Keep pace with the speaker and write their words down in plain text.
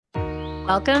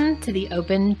Welcome to the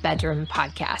Open Bedroom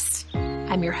Podcast.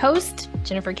 I'm your host,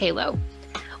 Jennifer Kalo.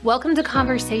 Welcome to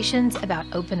conversations about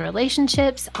open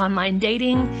relationships, online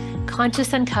dating,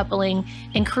 conscious uncoupling,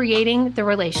 and creating the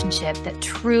relationship that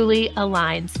truly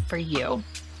aligns for you.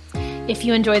 If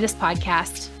you enjoy this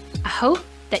podcast, I hope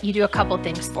that you do a couple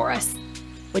things for us.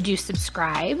 Would you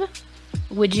subscribe?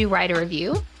 Would you write a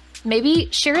review? Maybe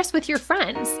share us with your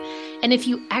friends. And if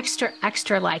you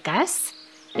extra like us,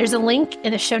 there's a link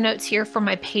in the show notes here for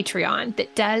my Patreon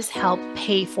that does help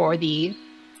pay for the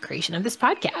creation of this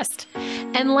podcast.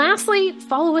 And lastly,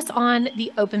 follow us on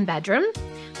the Open Bedroom.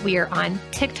 We are on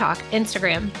TikTok,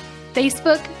 Instagram,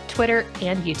 Facebook, Twitter,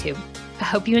 and YouTube. I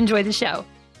hope you enjoy the show.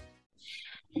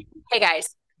 Hey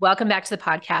guys, welcome back to the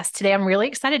podcast. Today, I'm really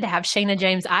excited to have Shana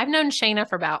James. I've known Shana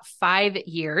for about 5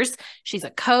 years. She's a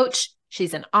coach.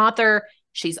 She's an author.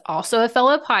 She's also a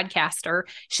fellow podcaster.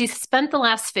 She's spent the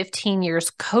last 15 years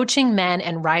coaching men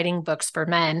and writing books for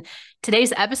men.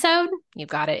 Today's episode, you've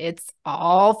got it. It's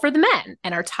all for the men.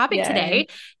 And our topic today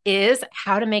is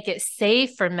how to make it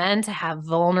safe for men to have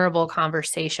vulnerable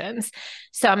conversations.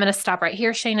 So I'm going to stop right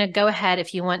here. Shana, go ahead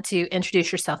if you want to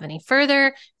introduce yourself any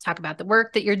further, talk about the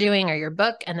work that you're doing or your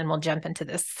book, and then we'll jump into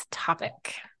this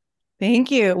topic.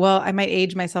 Thank you. Well, I might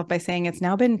age myself by saying it's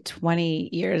now been 20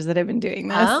 years that I've been doing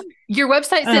this. Your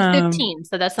website said 15,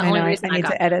 so that's the only reason I need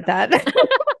to edit that.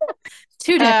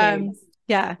 2 decades.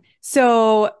 Yeah.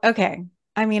 So, okay.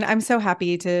 I mean, I'm so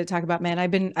happy to talk about men.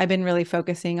 I've been really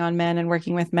focusing on men and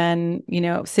working with men,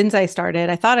 since I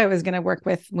started. I thought I was going to work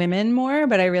with women more,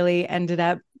 but I really ended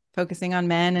up focusing on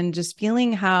men and just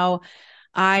feeling how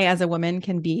I, as a woman,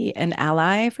 can be an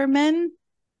ally for men.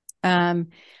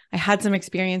 I had some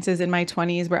experiences in my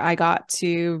 20s where I got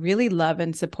to really love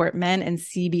and support men and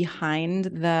see behind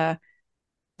the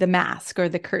mask or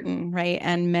the curtain, right?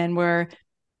 And men were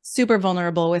super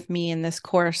vulnerable with me in this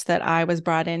course that I was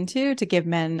brought into to give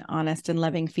men honest and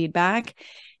loving feedback.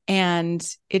 And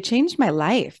it changed my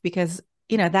life because,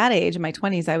 at that age, in my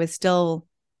 20s, I was still,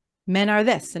 men are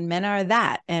this and men are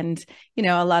that. And,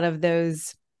 a lot of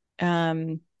those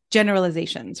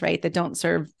generalizations, right, that don't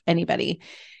serve anybody.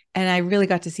 And I really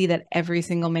got to see that every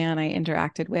single man I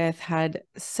interacted with had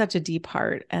such a deep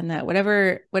heart, and that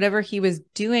whatever he was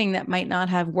doing that might not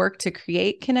have worked to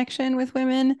create connection with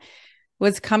women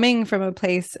was coming from a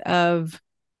place of,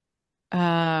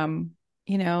 desire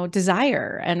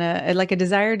and a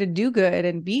desire to do good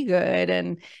and be good.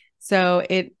 And so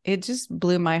it just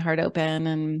blew my heart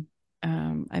open.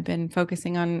 And I've been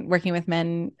focusing on working with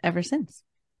men ever since.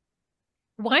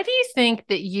 Why do you think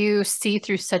that you see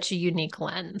through such a unique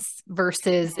lens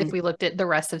versus if we looked at the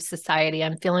rest of society?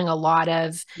 I'm feeling a lot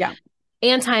of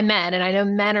anti-men, and I know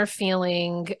men are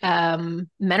feeling, men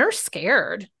are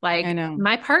scared. Like, I know.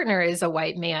 My partner is a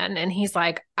white man, and he's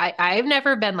like, I've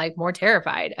never been like more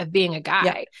terrified of being a guy.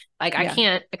 Yeah. Like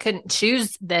I couldn't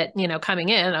choose that, coming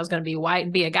in, I was going to be white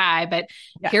and be a guy, but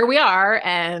here we are.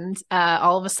 And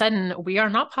all of a sudden we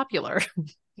are not popular.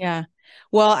 Yeah.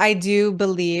 Well, I do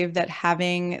believe that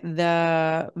having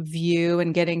the view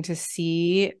and getting to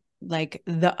see like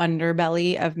the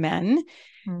underbelly of men,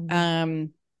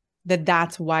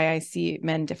 that's why I see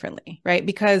men differently, right?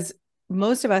 Because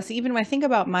most of us, even when I think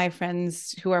about my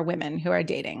friends who are women who are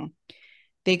dating,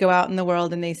 they go out in the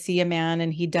world and they see a man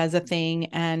and he does a thing.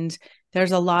 And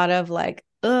there's a lot of like,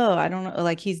 oh, I don't know,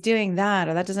 like he's doing that,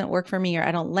 or that doesn't work for me, or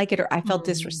I don't like it, or I felt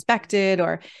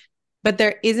disrespected, but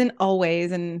there isn't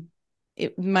always, and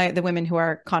the women who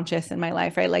are conscious in my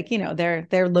life, right? Like,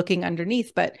 they're looking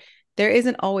underneath, but there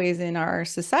isn't always in our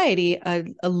society a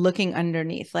looking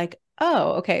underneath, like,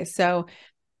 oh, okay. So,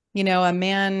 a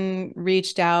man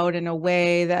reached out in a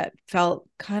way that felt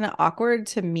kind of awkward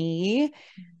to me.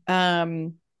 If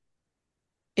I'm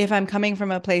coming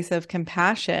from a place of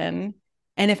compassion,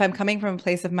 and if I'm coming from a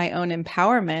place of my own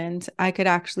empowerment, I could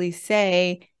actually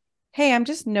say, hey, I'm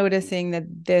just noticing that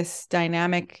this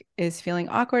dynamic is feeling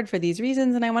awkward for these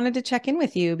reasons. And I wanted to check in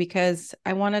with you because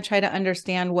I want to try to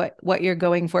understand what you're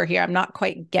going for here. I'm not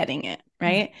quite getting it.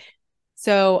 Right.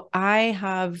 So I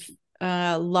have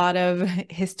a lot of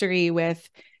history with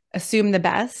assume the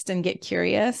best and get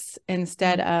curious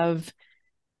instead of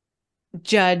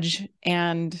judge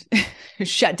and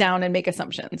shut down and make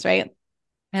assumptions. Right.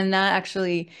 And that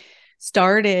actually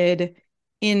started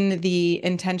in the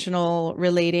intentional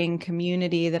relating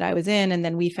community that I was in. And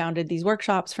then we founded these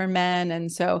workshops for men.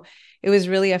 And so it was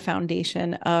really a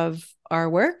foundation of our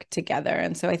work together.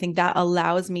 And so I think that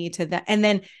allows me to that. And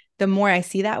then the more I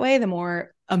see that way, the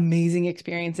more amazing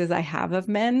experiences I have of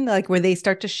men, like where they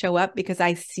start to show up because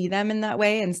I see them in that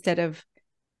way instead of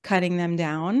cutting them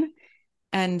down.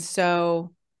 And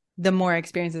so the more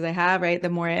experiences I have, right, the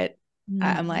more it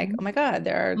I'm like, oh my God,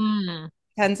 there are Mm-hmm.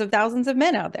 tens of thousands of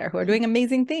men out there who are doing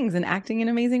amazing things and acting in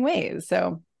amazing ways.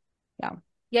 So yeah,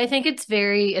 Yeah, I think it's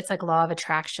like law of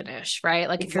attraction-ish, right?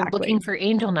 Like if you're looking exactly. for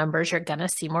angel numbers, you're gonna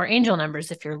see more angel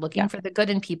numbers. If you're looking Yeah. for the good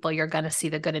in people, you're gonna see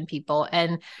the good in people.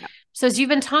 And Yeah. so as you've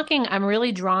been talking, I'm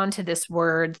really drawn to this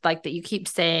word, like that you keep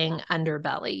saying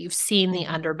underbelly. You've seen the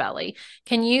Mhm. underbelly.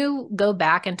 Can you go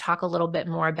back and talk a little bit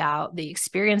more about the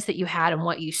experience that you had and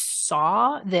what you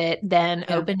saw that then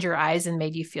Yeah. opened your eyes and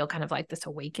made you feel kind of like this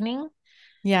awakening?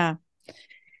 Yeah.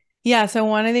 Yeah. So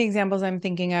one of the examples I'm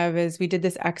thinking of is we did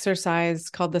this exercise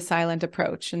called the silent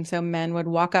approach. And so men would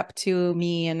walk up to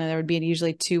me and there would be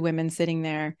usually two women sitting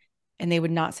there and they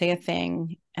would not say a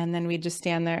thing. And then we'd just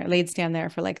stand there, they'd stand there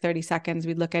for like 30 seconds.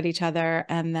 We'd look at each other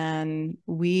and then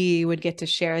we would get to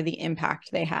share the impact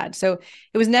they had. So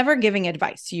it was never giving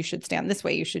advice. You should stand this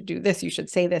way. You should do this. You should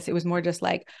say this. It was more just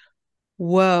like,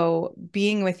 whoa,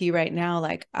 being with you right now,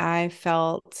 like I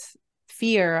felt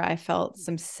fear, I felt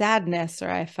some sadness, or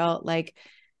I felt like,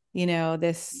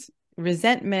 this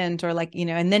resentment, or like,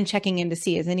 and then checking in to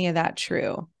see, is any of that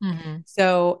true? Mm-hmm.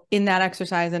 So in that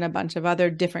exercise and a bunch of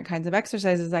other different kinds of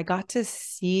exercises, I got to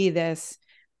see this,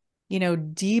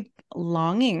 deep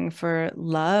longing for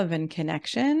love and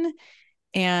connection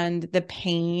and the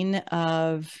pain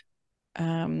of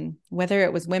whether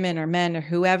it was women or men or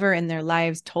whoever in their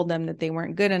lives told them that they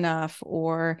weren't good enough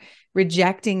or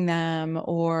rejecting them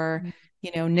or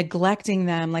neglecting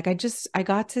them. Like I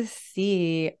got to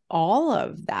see all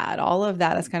of that.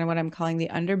 That's kind of what I'm calling the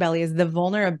underbelly, is the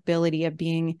vulnerability of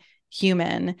being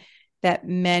human that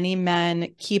many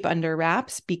men keep under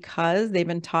wraps because they've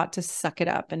been taught to suck it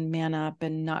up and man up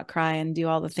and not cry and do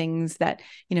all the things that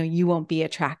you won't be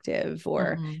attractive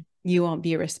or Mm-hmm. you won't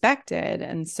be respected.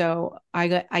 And so I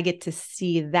get to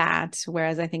see that,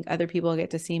 whereas I think other people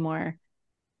get to see more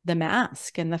the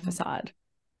mask and the facade.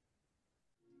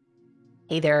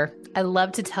 Hey there, I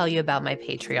love to tell you about my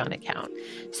Patreon account.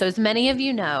 So, as many of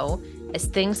you know, as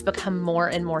things become more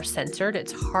and more censored,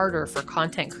 it's harder for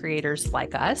content creators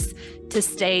like us to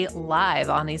stay live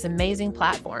on these amazing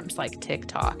platforms like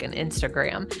TikTok and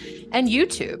Instagram and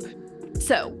YouTube.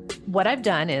 So, what I've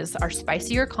done is our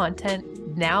spicier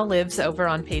content now lives over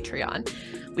on Patreon.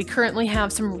 We currently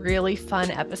have some really fun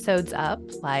episodes up,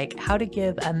 like how to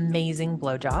give amazing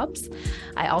blowjobs.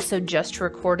 I also just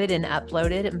recorded and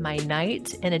uploaded my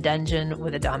night in a dungeon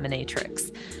with a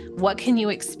dominatrix. What can you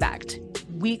expect?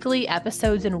 Weekly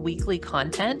episodes and weekly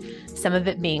content, some of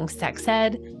it being sex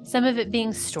ed, some of it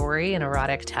being story and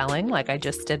erotic telling, like I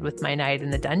just did with my night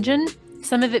in the dungeon.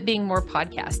 Some of it being more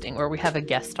podcasting where we have a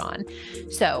guest on.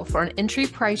 So for an entry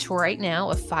price right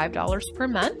now of $5 per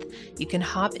month, you can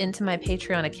hop into my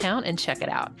Patreon account and check it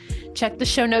out. Check the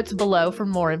show notes below for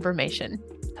more information.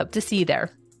 Hope to see you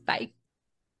there. Bye.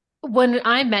 When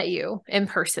I met you in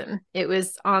person, it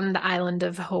was on the island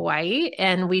of Hawaii,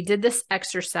 and we did this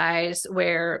exercise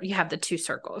where you have the two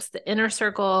circles, the inner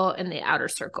circle and the outer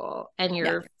circle, and Yeah.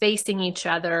 you're facing each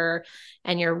other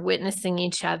and you're witnessing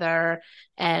each other.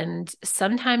 And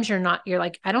sometimes you're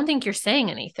like, I don't think you're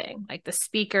saying anything. Like the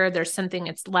speaker, there's something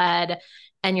it's led,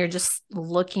 and you're just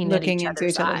looking at Looking each into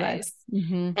other's each other's eyes. eyes.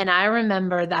 Mm-hmm. And I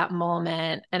remember that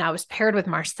moment, and I was paired with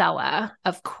Marcella,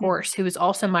 of course, who was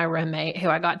also my roommate, who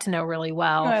I got to know really Oh,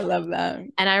 well. I love that.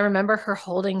 And I remember her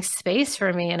holding space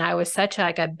for me. And I was such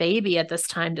like a baby at this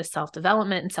time to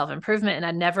self-development and self-improvement. And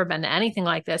I'd never been to anything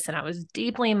like this. And I was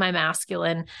deeply in my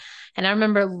masculine. And I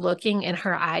remember looking in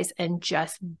her eyes and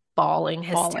just bawling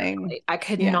Falling. hysterically. I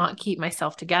could Yeah. not keep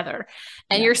myself together.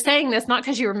 And Yeah. you're saying this not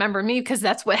because you remember me, because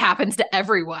that's what happens to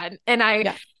everyone. And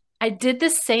Yeah. I did the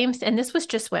same, and this was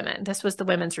just women. This was the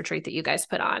women's retreat that you guys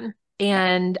put on.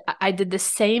 And I did the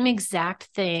same exact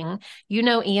thing. You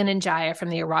know Ian and Jaya from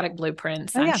the Erotic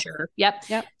Blueprints, Oh I'm yeah. sure. Yep.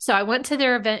 Yep. So I went to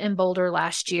their event in Boulder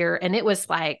last year, and it was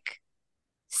like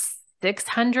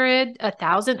 600,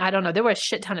 1,000. I don't know. There were a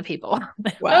shit ton of people.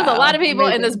 There was a lot Wow. of people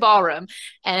in this Amazing. ballroom,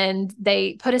 and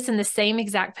they put us in the same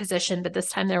exact position, but this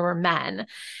time there were men.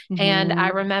 And I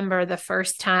Mm-hmm. remember the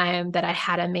first time that I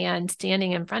had a man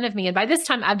standing in front of me. And by this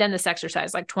time, I've done this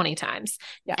exercise like 20 times.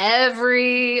 Yeah.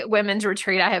 Every women's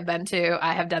retreat I have been to,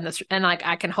 I have done this. And like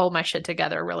I can hold my shit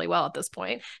together really well at this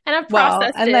point. And I've Well,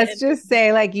 processed and it. let's just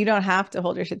say, like, you don't have to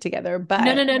hold your shit together, but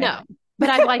No. But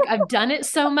I've done it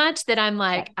so much that I'm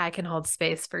like, I can hold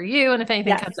space for you. And if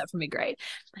anything yes. comes up for me, great.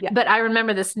 Yeah. But I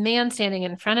remember this man standing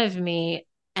in front of me,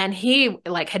 And he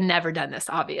like had never done this,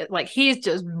 obvious. Like he's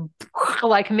just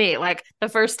like me. Like the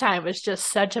first time was just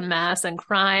such a mess and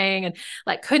crying and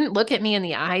like couldn't look at me in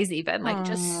the eyes even, like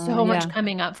just Oh, so much yeah.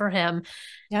 coming up for him.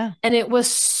 Yeah. And it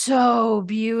was so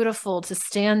beautiful to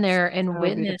stand there and So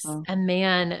witness beautiful. a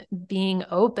man being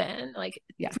open, like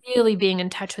Yeah. really being in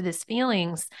touch with his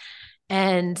feelings.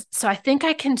 And so I think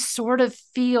I can sort of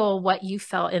feel what you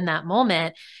felt in that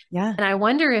moment. Yeah. And I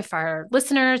wonder if our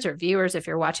listeners or viewers, if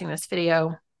you're watching this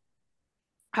video,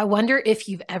 I wonder if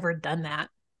you've ever done that.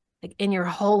 Like in your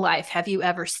whole life, have you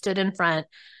ever stood in front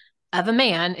of a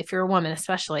man, if you're a woman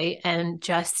especially, and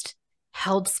just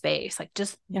held space, like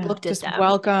just Yeah. looked at Just them?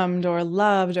 welcomed or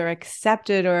loved or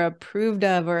accepted or approved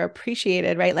of or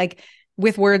appreciated, right? Like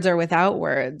with words or without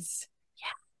words.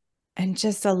 And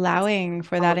just allowing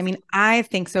for that. I mean, I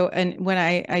think so. And when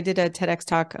I did a TEDx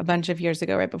talk a bunch of years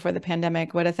ago, right before the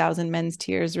pandemic, what 1,000 men's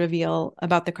tears reveal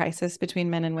about the crisis between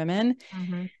men and women.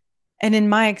 Mm-hmm. And in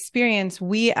my experience,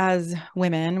 we as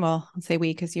women, well, I'll say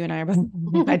we because you and I are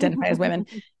both identify as women,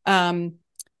 um,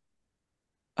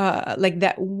 like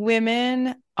that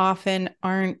women often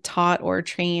aren't taught or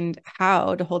trained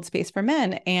how to hold space for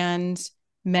men, and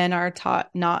men are taught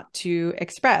not to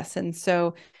express. And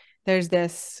so there's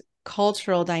this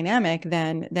cultural dynamic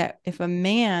then that if a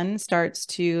man starts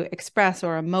to express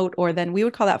or emote, or then we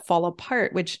would call that fall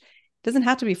apart, which doesn't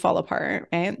have to be fall apart,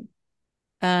 right?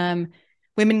 Um,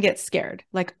 women get scared,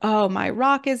 like, oh, my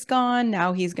rock is gone.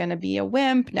 Now he's going to be a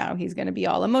wimp. Now he's going to be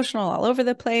all emotional all over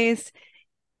the place.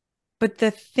 But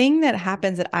the thing that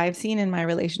happens that I've seen in my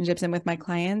relationships and with my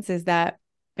clients is that,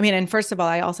 I mean, and first of all,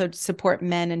 I also support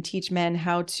men and teach men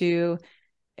how to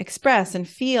express and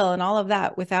feel and all of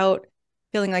that without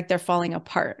feeling like they're falling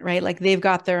apart, right? Like they've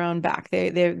got their own back.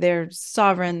 They're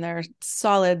sovereign, they're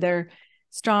solid, they're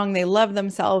strong, they love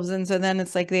themselves. And so then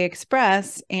it's like they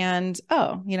express and,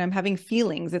 oh, I'm having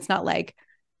feelings. It's not like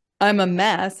I'm a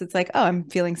mess. It's like, oh, I'm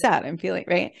feeling sad. I'm feeling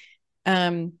right.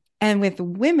 And with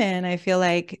women, I feel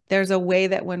like there's a way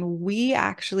that when we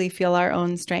actually feel our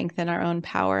own strength and our own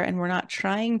power, and we're not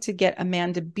trying to get a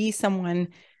man to be someone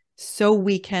so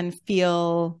we can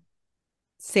feel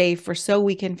safe or so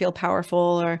we can feel powerful,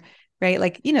 or right,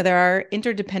 like there are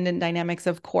interdependent dynamics,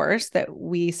 of course, that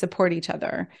we support each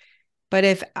other. But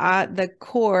if at the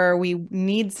core we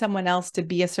need someone else to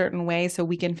be a certain way so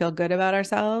we can feel good about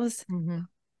ourselves, Mm-hmm.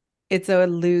 it's a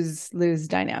lose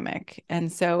dynamic.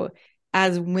 And so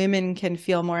as women can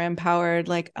feel more empowered,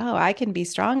 like, oh, I can be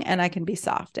strong and I can be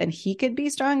soft, and he could be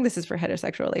strong. This is for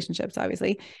heterosexual relationships,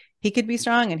 obviously. He could be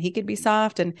strong and he could be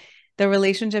soft. And the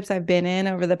relationships I've been in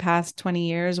over the past 20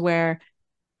 years where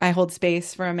I hold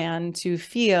space for a man to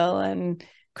feel and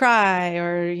cry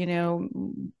or,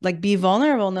 like be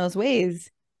vulnerable in those ways,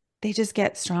 they just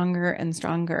get stronger and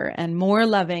stronger and more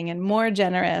loving and more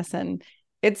generous. And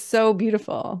it's so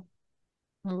beautiful.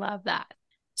 Love that.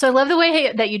 So I love the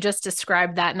way that you just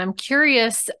described that. And I'm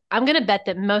curious, I'm going to bet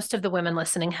that most of the women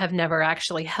listening have never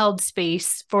actually held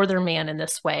space for their man in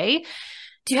this way.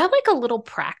 Do you have like a little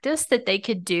practice that they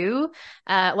could do?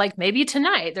 Like maybe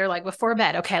tonight, they're like before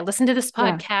bed, okay, I listened to this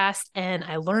Yeah. podcast and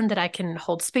I learned that I can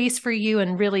hold space for you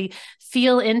and really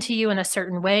feel into you in a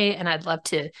certain way. And I'd love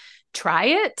to try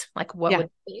it. Like, what Yeah. would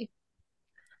it be?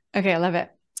 Okay. I love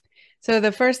it. So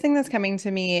the first thing that's coming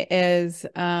to me is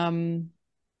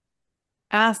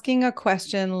asking a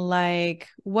question like,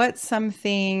 what's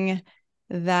something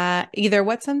that you don't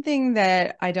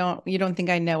think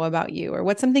I know about you, or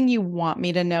what's something you want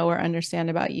me to know or understand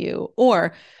about you?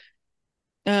 Or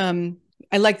um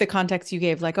I like the context you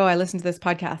gave, like, oh, I listened to this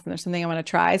podcast and there's something I want to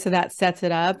try. So that sets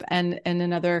it up. And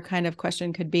another kind of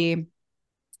question could be,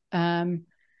 um,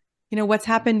 what's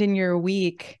happened in your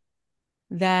week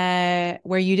that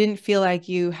where you didn't feel like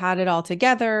you had it all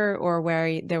together, or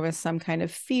where there was some kind of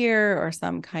fear or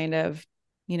some kind of,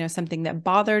 something that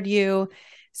bothered you.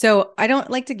 So I don't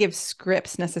like to give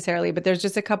scripts necessarily, but there's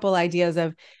just a couple ideas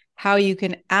of how you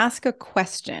can ask a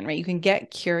question, right? You can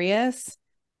get curious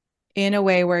in a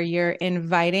way where you're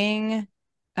inviting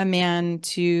a man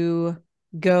to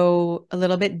go a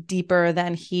little bit deeper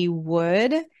than he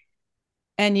would.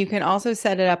 And you can also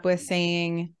set it up with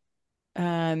saying,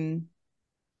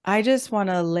 I just want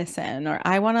to listen, or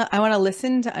I want to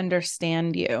listen to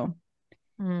understand you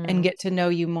and Mm. get to know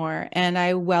you more. And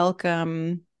I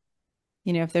welcome,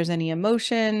 if there's any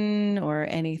emotion or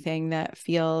anything that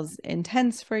feels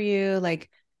intense for you, like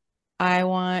I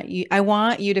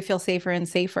want you to feel safer and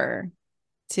safer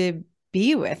to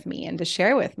be with me and to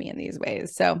share with me in these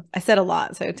ways. So I said a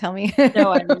lot. So tell me.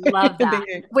 No, I love that.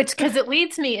 Thinking. Which, because it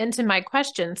leads me into my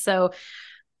question. So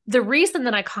the reason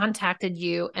that I contacted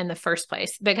you in the first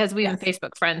place, because we've been Yes.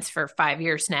 Facebook friends for 5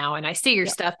 years now, and I see your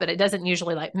Yeah. stuff, but it doesn't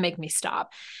usually like make me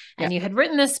stop. Yeah. And you had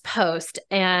written this post,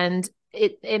 and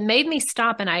it made me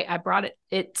stop, and I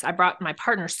brought my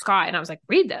partner Scott, and I was like,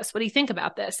 read this. What do you think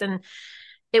about this? And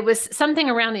it was something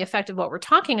around the effect of what we're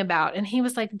talking about. And he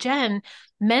was like, Jen,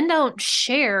 men don't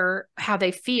share how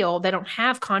they feel. They don't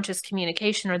have conscious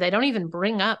communication, or they don't even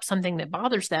bring up something that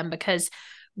bothers them because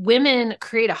women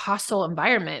create a hostile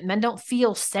environment. Men don't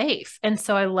feel safe. And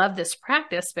so I love this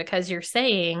practice because you're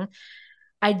saying,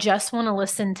 I just want to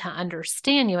listen to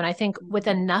understand you. And I think with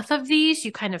enough of these,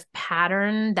 you kind of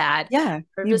pattern that Yeah.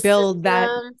 You nervous build that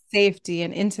system. safety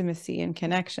and intimacy and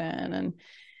connection. And,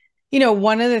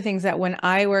 one of the things that when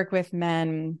I work with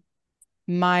men,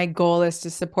 my goal is to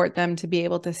support them to be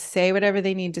able to say whatever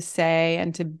they need to say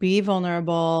and to be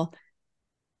vulnerable.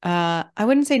 I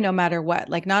wouldn't say no matter what,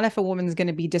 like not if a woman's going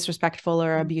to be disrespectful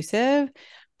or abusive,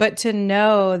 but to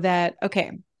know that,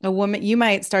 okay, a woman, you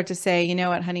might start to say, you know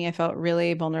what, honey, I felt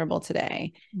really vulnerable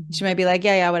today. Mm-hmm. She might be like,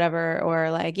 yeah, whatever.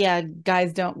 Or like, yeah,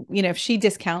 guys don't, if she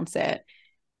discounts it,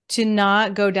 to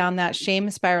not go down that shame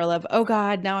spiral of, oh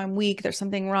God, now I'm weak. There's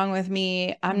something wrong with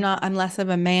me. I'm less of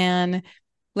a man.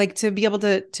 Like to be able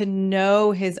to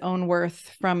know his own worth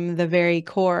from the very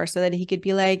core so that he could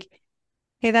be like,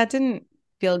 hey, that didn't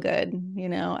feel good.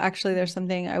 Actually, there's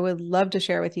something I would love to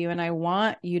share with you. And I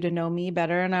want you to know me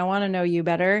better and I want to know you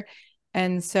better.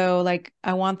 And so like,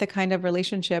 I want the kind of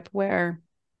relationship where,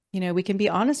 we can be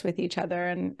honest with each other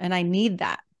and I need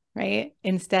that, right?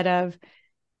 Instead of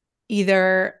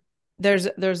either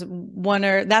there's one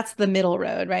or that's the middle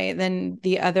road, right? Then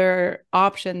the other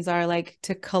options are like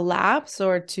to collapse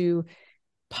or to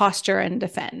posture and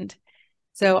defend.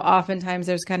 So oftentimes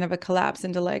there's kind of a collapse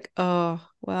into like, oh,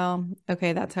 well,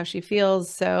 okay, that's how she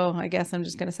feels. So I guess I'm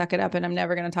just going to suck it up and I'm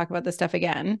never going to talk about this stuff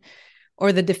again.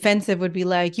 Or the defensive would be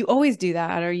like, you always do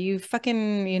that. Or you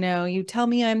fucking, you tell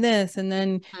me I'm this. And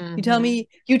then you tell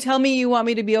Mm-hmm. me, you want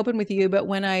me to be open with you. But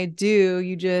when I do,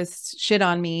 you just shit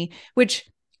on me, which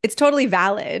it's totally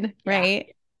valid. Yeah.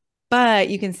 Right. But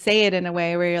you can say it in a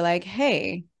way where you're like,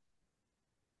 hey,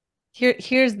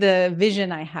 here's the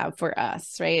vision I have for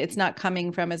us, right? It's not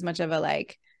coming from as much of a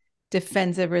like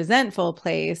defensive, resentful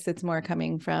place. It's more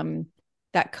coming from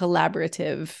that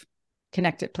collaborative,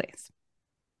 connected place.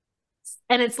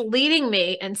 And it's leading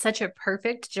me in such a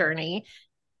perfect journey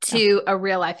Yeah. to a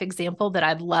real life example that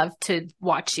I'd love to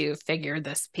watch you figure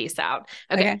this piece out.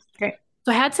 Okay. Okay, great.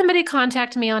 So I had somebody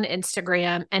contact me on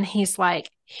Instagram and he's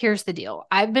like, here's the deal.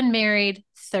 I've been married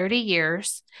 30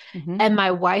 years Mm-hmm. and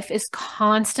my wife is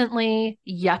constantly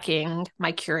yucking my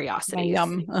My curiosities.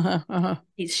 yum. Uh-huh.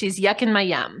 She's yucking my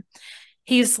yum.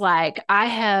 He's like, I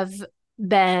have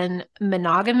been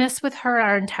monogamous with her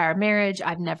our entire marriage.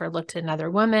 I've never looked at another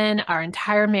woman our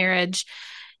entire marriage.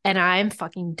 And I'm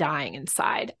fucking dying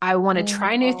inside. I want to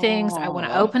try new things. I want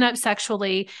to Oh, open up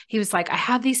sexually. He was like, I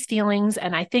have these feelings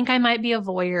and I think I might be a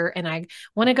voyeur and I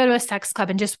want to go to a sex club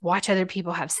and just watch other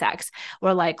people have sex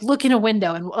or like look in a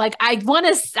window and like I want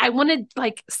to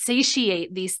like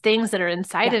satiate these things that are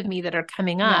inside yeah, of me that are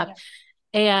coming yeah, up.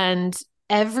 And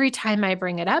every time I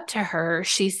bring it up to her,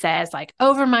 she says, like,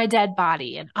 over my dead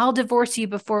body, and I'll divorce you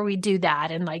before we do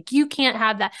that. And like, you can't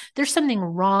have that. There's something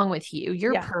wrong with you.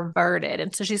 You're yeah, perverted.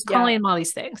 And so she's yeah. calling him all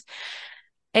these things.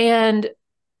 And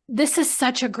this is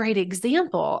such a great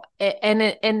example. And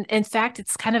in fact,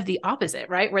 it's kind of the opposite,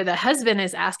 right? Where the husband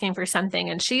is asking for something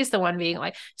and she's the one being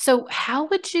like, so what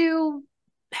would you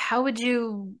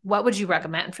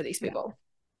recommend for these Yeah. people?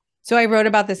 So I wrote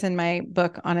about this in my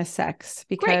book Honest Sex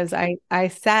Great. because I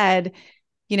said,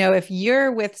 if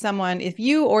you're with someone, if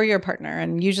you or your partner,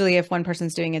 and usually if one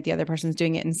person's doing it, the other person's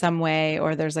doing it in some way,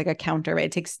 or there's like a counter,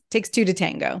 right? It takes two to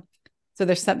tango. So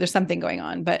there's something going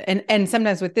on. But and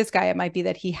sometimes with this guy, it might be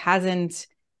that he hasn't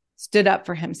stood up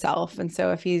for himself. And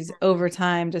so if he's over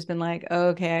time just been like, oh,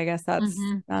 okay, I guess that's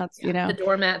Mm-hmm. that's, Yeah. The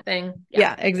doormat thing. Yeah.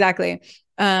 yeah, exactly.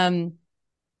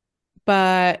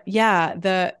 But yeah,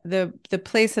 the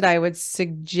place that I would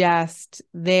suggest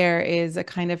there is a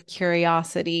kind of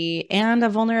curiosity and a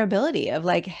vulnerability of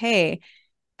like, hey,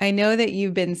 I know that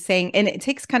you've been saying, and it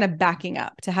takes kind of backing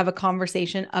up to have a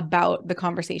conversation about the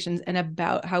conversations and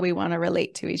about how we want to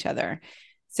relate to each other.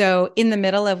 So in the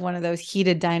middle of one of those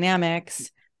heated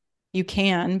dynamics, you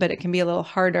can, but it can be a little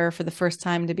harder for the first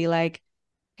time to be like,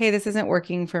 hey, this isn't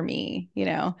working for me,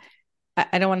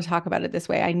 I don't want to talk about it this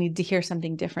way. I need to hear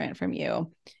something different from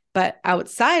you. But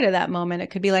outside of that moment, it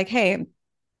could be like, hey,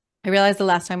 I realized the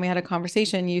last time we had a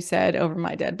conversation, you said over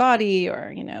my dead body,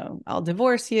 or, I'll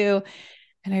divorce you.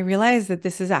 And I realized that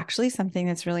this is actually something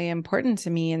that's really important to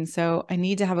me. And so I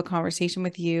need to have a conversation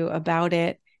with you about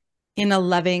it. in a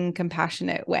loving,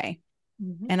 compassionate way.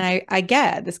 Mm-hmm. And I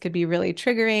get this could be really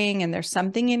triggering, and there's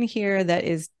something in here that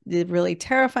is really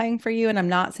terrifying for you. And I'm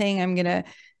not saying I'm going to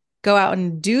go out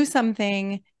and do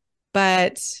something,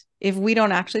 but if we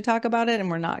don't actually talk about it and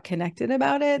we're not connected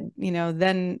about it,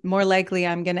 then more likely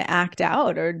I'm going to act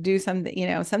out or do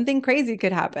something, something crazy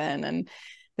could happen. And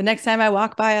the next time I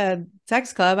walk by a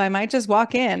sex club, I might just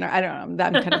walk in, or I don't know.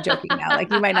 I'm kind of joking now.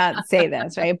 Like, you might not say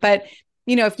this, right? But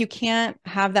if you can't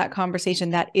have that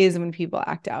conversation, that is when people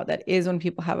act out. That is when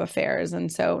people have affairs.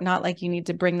 And so not like you need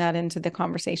to bring that into the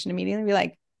conversation immediately. Be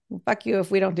like, well, fuck you. If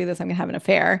we don't do this, I'm going to have an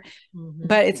affair. Mm-hmm.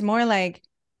 But it's more like,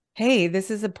 hey, this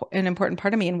is an important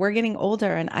part of me, and we're getting older,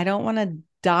 and I don't want to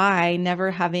die never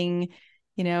having,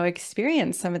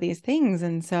 experienced some of these things.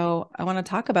 And so I want to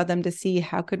talk about them to see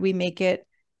how could we make it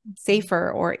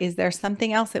safer, or is there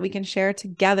something else that we can share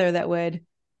together that would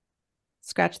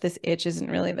scratch this itch isn't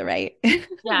really the right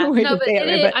Yeah, way no, to but say it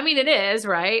it, is. but I mean, it is,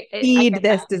 right? I feed get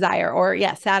this that. desire, or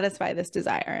satisfy this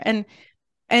desire.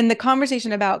 And the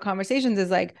conversation about conversations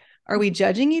is like, are we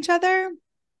judging each other,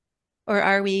 or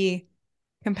are we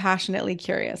compassionately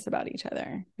curious about each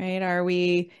other, right? Are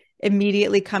we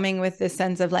immediately coming with this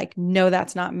sense of like, no,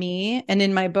 that's not me? And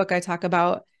in my book, I talk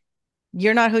about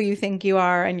you're not who you think you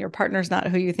are, and your partner's not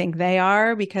who you think they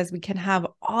are, because we can have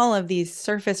all of these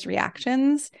surface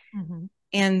reactions. Mm-hmm.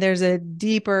 And there's a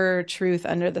deeper truth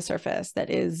under the surface that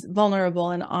is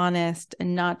vulnerable and honest,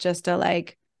 and not just a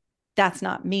like, that's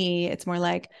not me. It's more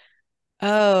like,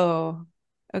 oh,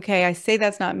 okay, I say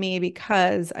that's not me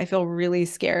because I feel really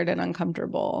scared and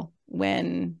uncomfortable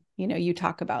when, you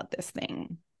talk about this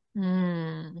thing.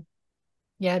 Mm.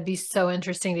 Yeah, it'd be so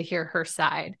interesting to hear her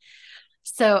side.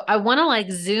 So I want to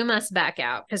like zoom us back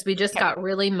out, because we just Okay. got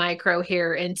really micro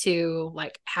here into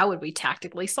like, how would we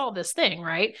tactically solve this thing,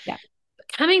 right? Yeah.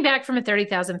 Coming back from a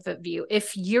 30,000-foot view,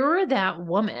 if you're that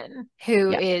woman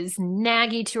who Yeah. is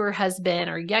naggy to her husband,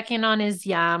 or yucking on his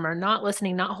yum, or not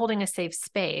listening, not holding a safe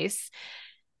space,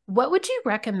 what would you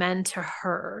recommend to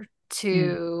her Mm.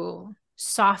 to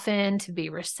soften, to be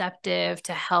receptive,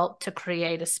 to help to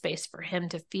create a space for him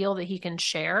to feel that he can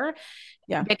share?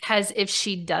 Yeah. Because if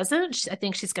she doesn't, I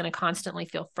think she's going to constantly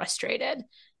feel frustrated,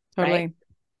 right? Totally.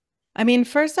 I mean,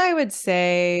 first, I would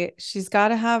say she's got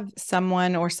to have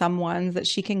someone or someones that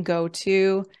she can go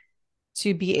to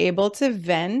be able to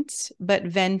vent, but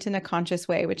vent in a conscious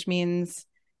way, which means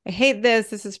I hate this.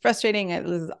 This is frustrating.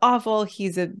 This is awful.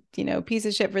 He's a, piece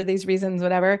of shit for these reasons,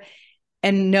 whatever.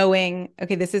 And knowing,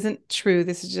 okay, this isn't true.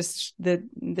 This is just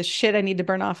the shit I need to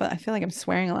burn off. I feel like I'm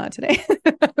swearing a lot today.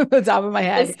 The top of my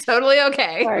head. It's totally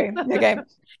okay. Sorry. Okay.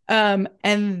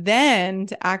 And then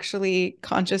to actually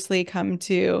consciously come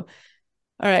to,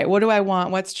 all right, what do I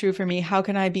want? What's true for me? How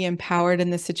can I be empowered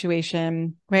in this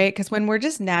situation? Right. Because when we're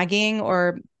just nagging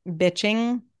or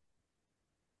bitching,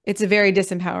 it's a very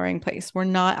disempowering place. We're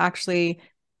not actually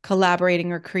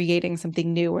collaborating or creating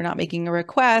something new. We're not making a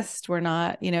request. We're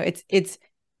not, it's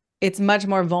much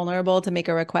more vulnerable to make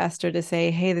a request or to say,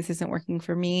 hey, this isn't working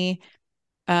for me.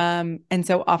 And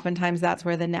so oftentimes that's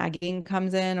where the nagging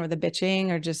comes in, or the bitching,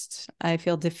 or just, I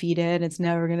feel defeated. It's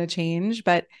never going to change.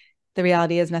 But the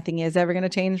reality is nothing is ever going to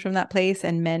change from that place.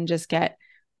 And men just get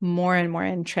more and more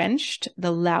entrenched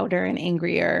the louder and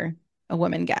angrier a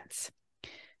woman gets.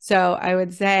 So I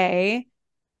would say,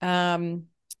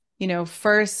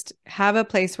 first have a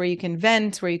place where you can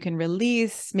vent, where you can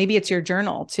release. Maybe it's your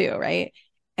journal too, right?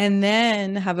 And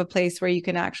then have a place where you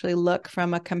can actually look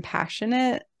from a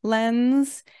compassionate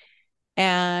lens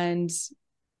and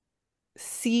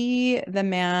see the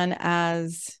man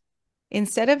as,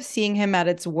 instead of seeing him at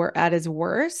his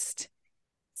worst,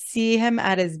 see him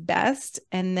at his best,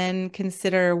 and then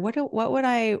consider what would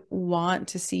I want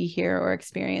to see here or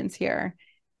experience here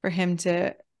for him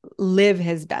to live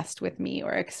his best with me,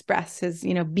 or express his,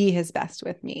 be his best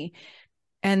with me.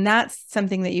 And that's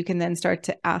something that you can then start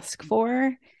to ask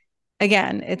for.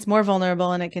 Again, it's more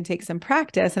vulnerable and it can take some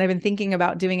practice. And I've been thinking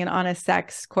about doing an honest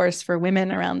sex course for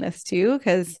women around this too,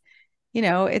 because,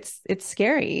 it's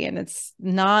scary, and it's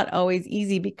not always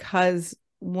easy, because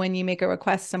when you make a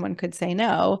request, someone could say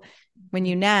no. When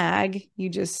you nag,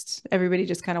 everybody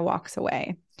just kind of walks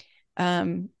away.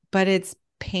 But it's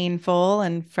painful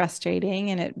and frustrating,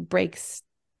 and it breaks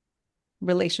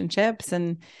relationships.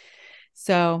 And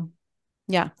so,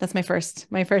 yeah, that's my first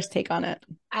take on it.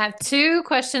 I have two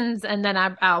questions, and then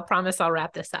I'll promise I'll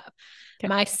wrap this up. Okay.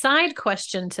 My side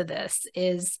question to this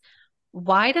is,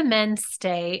 why do men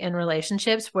stay in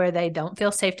relationships where they don't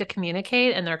feel safe to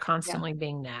communicate and they're constantly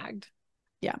being nagged?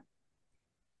 Yeah.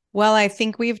 Well, I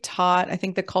think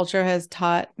the culture has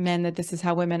taught men that this is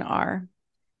how women are.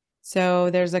 So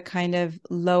there's a kind of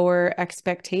lower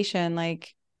expectation,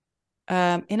 like,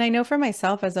 and I know for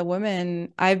myself as a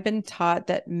woman, I've been taught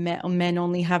that men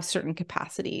only have certain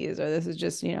capacities, or this is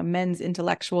just, men's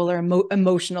intellectual or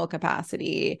emotional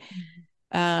capacity.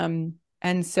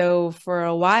 And so for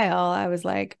a while I was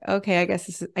like, okay, I guess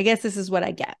this is what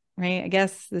I get, right? I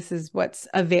guess this is what's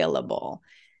available.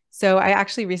 So I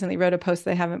actually recently wrote a post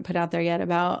that I haven't put out there yet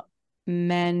about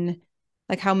men,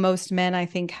 like how most men, I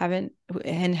think, haven't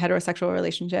in heterosexual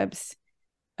relationships.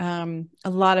 A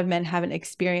lot of men haven't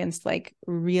experienced like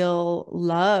real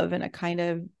love in a kind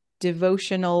of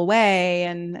devotional way.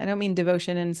 And I don't mean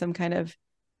devotion in some kind of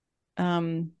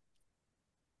um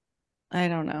I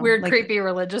don't know, Weird, like creepy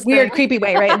religious weird, thing. creepy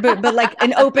way, right? But like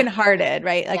an open-hearted,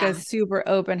 right? Like a Yeah. super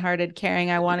open-hearted, caring.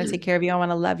 I want to take care of you. I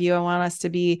want to love you. I want us to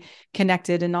be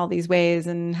connected in all these ways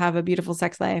and have a beautiful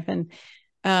sex life. And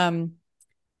um,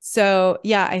 so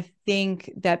yeah, I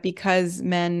think that because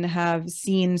men have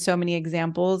seen so many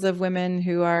examples of women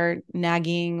who are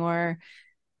nagging or,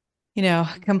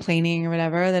 complaining or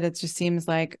whatever, that it just seems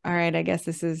like, all right, I guess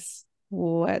this is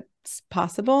what's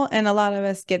possible. And a lot of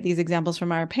us get these examples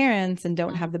from our parents and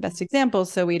don't have the best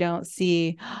examples. So we don't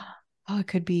see, oh, it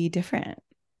could be different.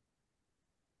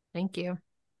 Thank you.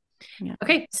 Yeah.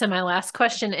 Okay, so my last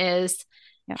question is,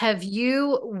 Yeah. have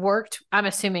you worked, I'm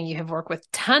assuming you have worked with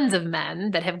tons of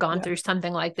men that have gone Yeah. through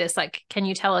something like this. Like, can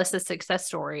you tell us a success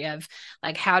story of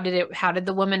like how did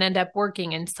the woman end up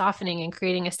working and softening and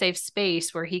creating a safe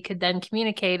space where he could then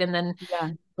communicate, and then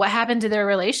Yeah. what happened to their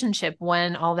relationship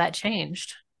when all that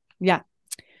changed? Yeah.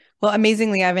 Well,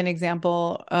 amazingly, I have an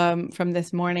example from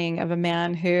this morning of a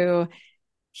man who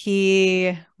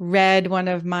he read one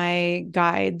of my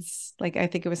guides. Like, I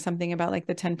think it was something about like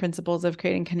the 10 principles of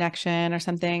creating connection or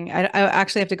something. I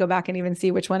actually have to go back and even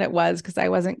see which one it was because I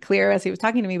wasn't clear as he was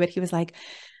talking to me, but he was like,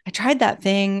 I tried that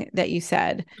thing that you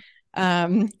said.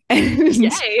 And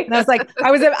Yay. I was like,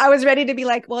 I was ready to be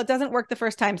like, well, it doesn't work the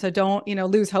first time. So don't,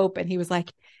 lose hope. And he was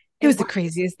like, it was the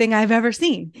craziest thing I've ever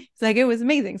seen. It's like, it was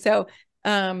amazing. So,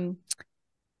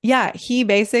 yeah, he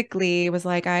basically was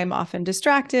like, I'm often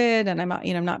distracted and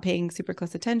I'm not paying super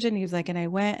close attention. He was like, and I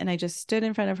went and I just stood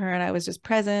in front of her and I was just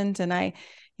present and I,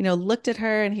 looked at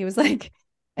her and he was like,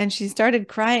 and she started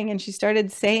crying and she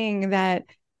started saying that,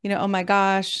 oh my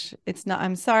gosh, it's not,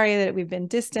 I'm sorry that we've been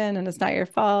distant and it's not your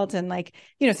fault. And like,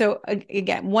 so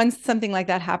again, once something like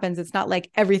that happens, it's not like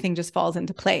everything just falls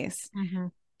into place. Mm-hmm.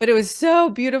 But it was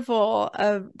so beautiful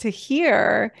to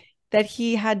hear that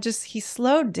he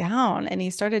slowed down and he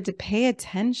started to pay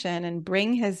attention and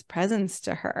bring his presence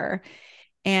to her.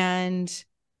 And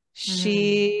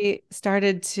she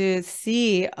started to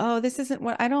see, oh, this isn't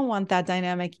what I don't want that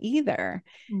dynamic either.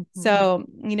 Mm-hmm. So,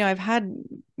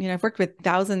 I've worked with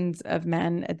thousands of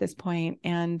men at this point,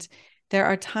 and there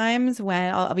are times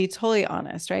when I'll be totally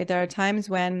honest, right? There are times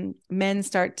when men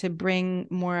start to bring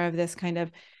more of this kind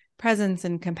of presence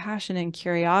and compassion and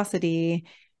curiosity,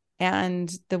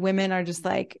 and the women are just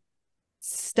like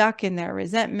stuck in their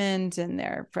resentment and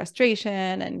their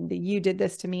frustration and you did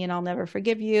this to me and I'll never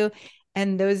forgive you.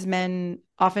 And those men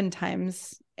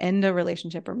oftentimes end a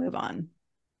relationship or move on.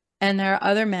 And there are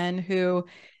other men who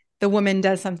the woman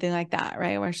does something like that,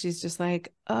 right? Where she's just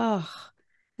like, oh,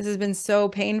 this has been so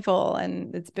painful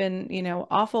and it's been,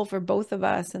 awful for both of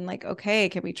us. And like, okay,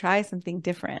 can we try something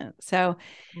different? So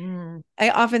I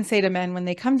often say to men when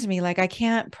they come to me, like, I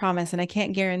can't promise and I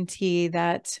can't guarantee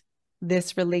that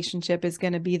this relationship is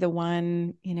going to be the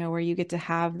one, where you get to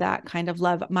have that kind of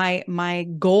love. My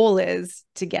goal is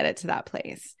to get it to that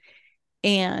place.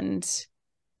 And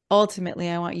ultimately,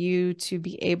 I want you to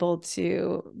be able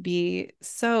to be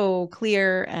so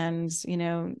clear and,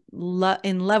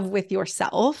 in love with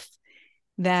yourself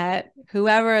that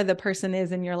whoever the person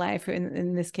is in your life,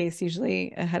 in this case,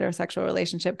 usually a heterosexual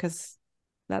relationship, because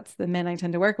that's the men I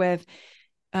tend to work with,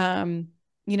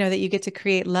 that you get to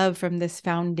create love from this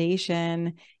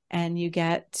foundation and you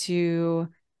get to,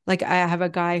 like, I have a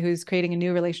guy who's creating a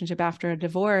new relationship after a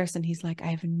divorce. And he's like,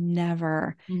 I've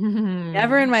never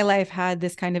in my life had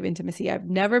this kind of intimacy. I've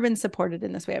never been supported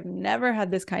in this way. I've never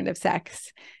had this kind of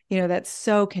sex, that's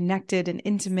so connected and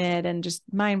intimate and just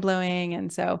mind blowing.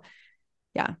 And so,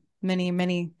 yeah, many,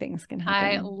 many things can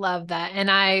I happen. love that. And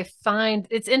I find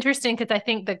it's interesting because I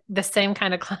think the same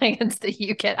kind of clients that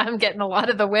you get, I'm getting a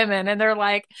lot of the women, and they're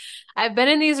like, I've been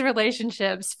in these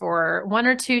relationships for 1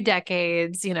 or 2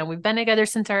 decades. We've been together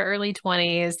since our early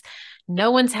 20s.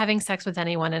 No one's having sex with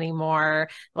anyone anymore.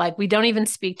 Like, we don't even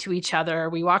speak to each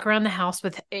other. We walk around the house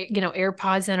with,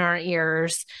 AirPods in our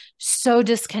ears, so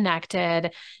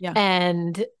disconnected. Yeah.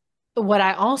 And what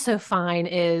I also find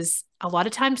is a lot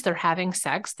of times they're having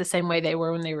sex the same way they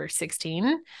were when they were 16.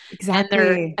 And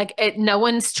they're Exactly. like, no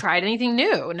one's tried anything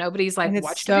new. Nobody's like And it's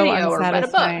watched a so video or read a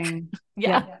book. unsatisfying.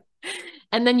 Yeah. Yeah.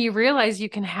 And then you realize you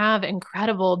can have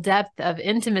incredible depth of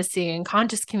intimacy and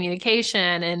conscious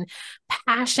communication and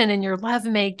passion in your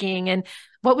lovemaking. And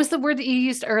what was the word that you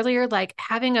used earlier? Like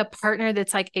having a partner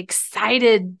that's like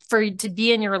excited for to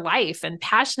be in your life and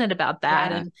passionate about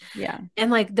that. Yeah. Yeah.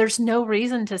 And like there's no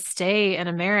reason to stay in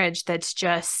a marriage that's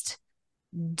just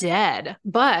dead.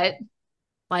 But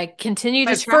like continue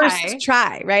to But first try.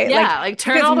 try, right? Like, Yeah, like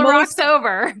turn because all the rocks most,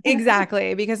 over.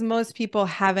 exactly, because most people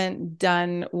haven't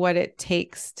done what it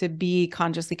takes to be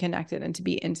consciously connected and to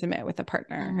be intimate with a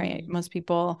partner, right? Mm. Most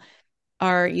people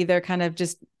are either kind of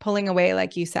just pulling away,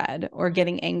 like you said, or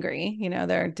getting angry.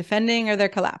 They're defending or they're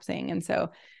collapsing. And so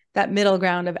that middle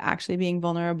ground of actually being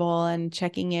vulnerable and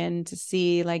checking in to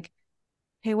see like,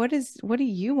 hey, what do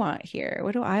you want here?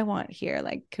 What do I want here?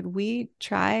 Like, could we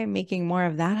try making more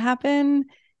of that happen?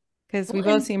 Because we Well,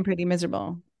 both and seem pretty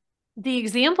miserable. the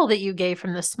example that you gave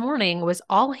from this morning was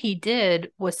all he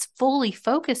did was fully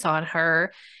focus on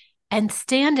her and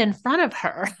stand in front of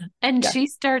her. And Yeah. she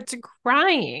starts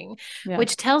crying, Yeah.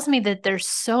 which tells me that there's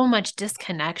so much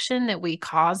disconnection that we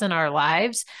cause in our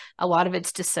lives. A lot of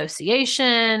it's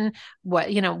dissociation,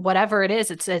 whatever it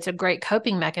is, it's a great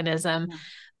coping mechanism. Yeah.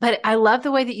 But I love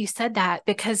the way that you said that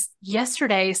because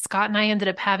yesterday Scott and I ended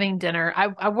up having dinner.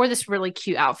 I wore this really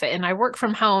cute outfit and I work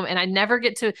from home and I never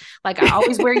get to like I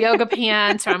always wear yoga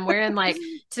pants or I'm wearing like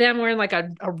today I'm wearing like a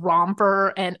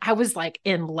romper and I was like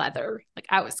in leather. Like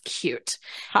I was cute.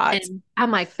 Hot. And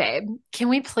I'm like, babe, can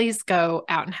we please go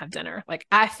out and have dinner? Like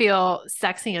I feel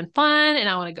sexy and fun and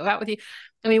I want to go out with you.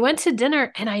 And we went to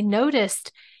dinner and I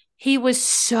noticed he was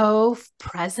so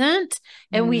present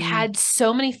and we Mm. had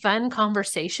so many fun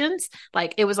conversations.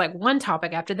 Like it was like one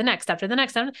topic after the next, after the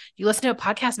next. You listen to a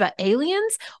podcast about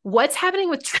aliens, what's happening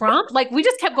with Trump? Like we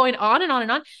just kept going on and on and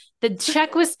on. The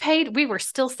check was paid. We were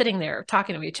still sitting there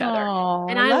talking to each other. Oh,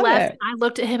 And I I love left, it. I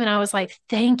looked at him and I was like,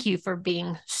 thank you for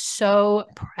being so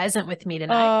present with me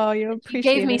tonight. Oh, you You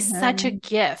gave me appreciated such a him.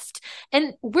 gift.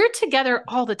 And we're together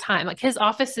all the time. Like his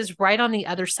office is right on the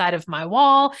other side of my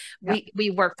wall. Yeah. We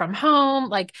work from home.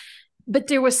 Like, but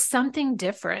there was something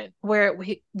different where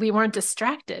we weren't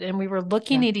distracted and we were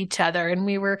looking Yeah. at each other and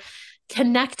we were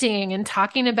connecting and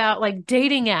talking about like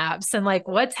dating apps and like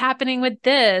what's happening with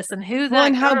this and who's Well, that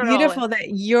and how girl. beautiful that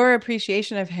your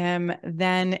appreciation of him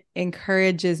then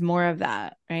encourages more of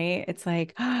that, right? It's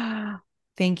like,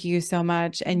 thank you so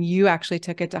much. And you actually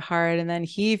took it to heart. And then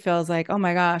he feels like, oh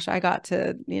my gosh, I got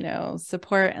to,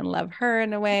 support and love her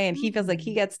in a way. And he feels like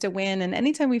he gets to win. And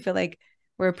anytime we feel like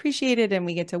we're appreciated and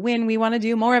we get to win, we want to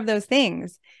do more of those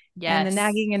things. And the Yes.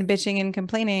 nagging and bitching and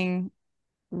complaining,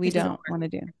 we It doesn't don't want to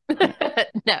do. Yeah. work.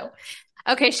 No.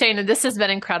 Okay, Shana, this has been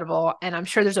incredible. And I'm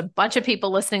sure there's a bunch of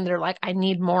people listening that are like, I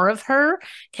need more of her.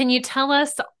 Can you tell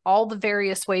us all the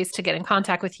various ways to get in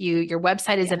contact with you? Your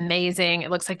website is Yeah. amazing. It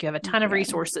looks like you have a ton Thank of you.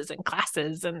 resources and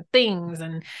classes and things.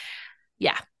 And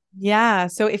yeah. Yeah.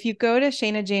 So if you go to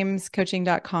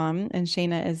shanajamescoaching.com, and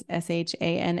Shana is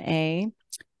Shana,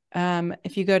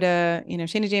 if you go to,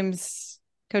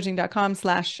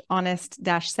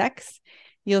 shanajamescoaching.com/honest-sex,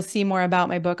 you'll see more about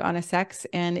my book, Honest Sex.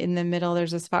 And in the middle,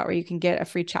 there's a spot where you can get a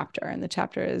free chapter. And the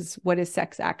chapter is what is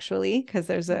sex actually? Because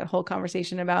there's a whole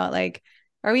conversation about like,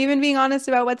 are we even being honest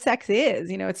about what sex is?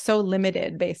 It's so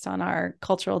limited based on our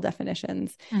cultural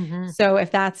definitions. Mm-hmm. So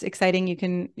if that's exciting, you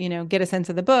can, get a sense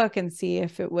of the book and see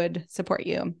if it would support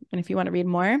you. And if you want to read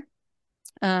more,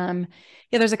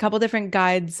 there's a couple different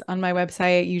guides on my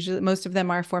website. Usually most of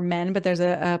them are for men, but there's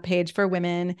a page for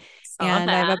women. Saw And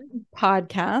I have that. a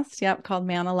podcast, called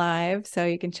Man Alive. So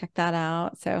you can check that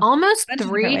out. So a Almost bunch of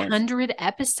different ways. 300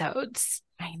 episodes.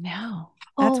 I know.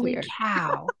 That's Holy weird.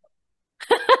 cow.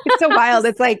 It's so wild.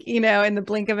 It's like, in the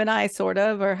blink of an eye, sort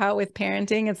of, or how with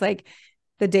parenting, it's like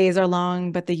the days are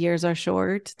long, but the years are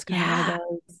short. It's kind of one of Yeah.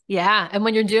 those. Yeah. And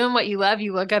when you're doing what you love,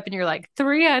 you look up and you're like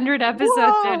 300 episodes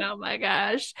in. Whoa. Oh my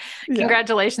gosh. Yeah.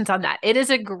 Congratulations on that. It is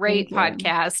a great Thank you.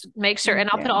 podcast. Make sure, and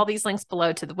Thank I'll put you. all these links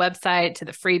below to the website, to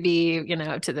the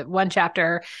freebie, to the one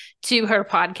chapter, to her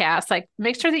podcast. Like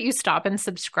make sure that you stop and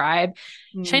subscribe.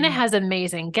 Shana has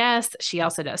amazing guests. She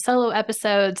also does solo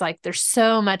episodes. Like there's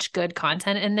so much good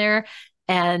content in there.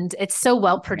 And it's so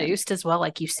well produced as well.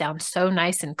 Like you sound so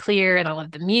nice and clear. And I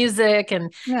love the music.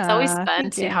 And it's always Yeah. fun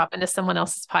Thank to you. hop into someone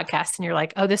else's podcast and you're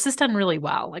like, oh, this is done really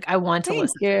well. Like I want to Thank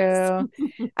listen to you.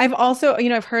 this. I've also,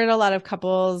 I've heard a lot of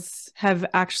couples have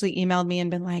actually emailed me and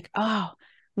been like, oh,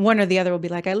 one or the other will be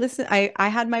like, I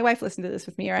had my wife listen to this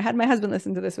with me, or I had my husband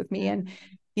listen to this with me. And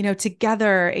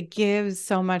together, it gives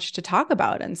so much to talk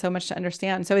about and so much to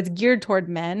understand. So it's geared toward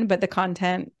men, but the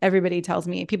content, everybody tells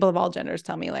me, people of all genders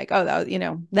tell me like, oh,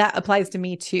 that applies to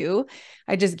me too.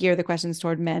 I just gear the questions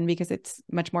toward men because it's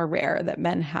much more rare that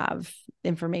men have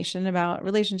information about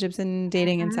relationships and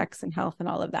dating and sex and health and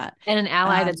all of that. And an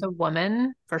ally that's a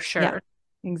woman for sure. Yeah,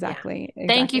 exactly. Yeah.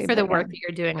 Thank you for the work yeah. that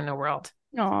you're doing in the world.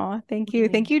 Oh, thank you.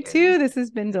 Thank you too. This has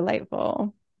been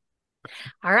delightful.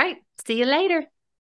 All right. See you later.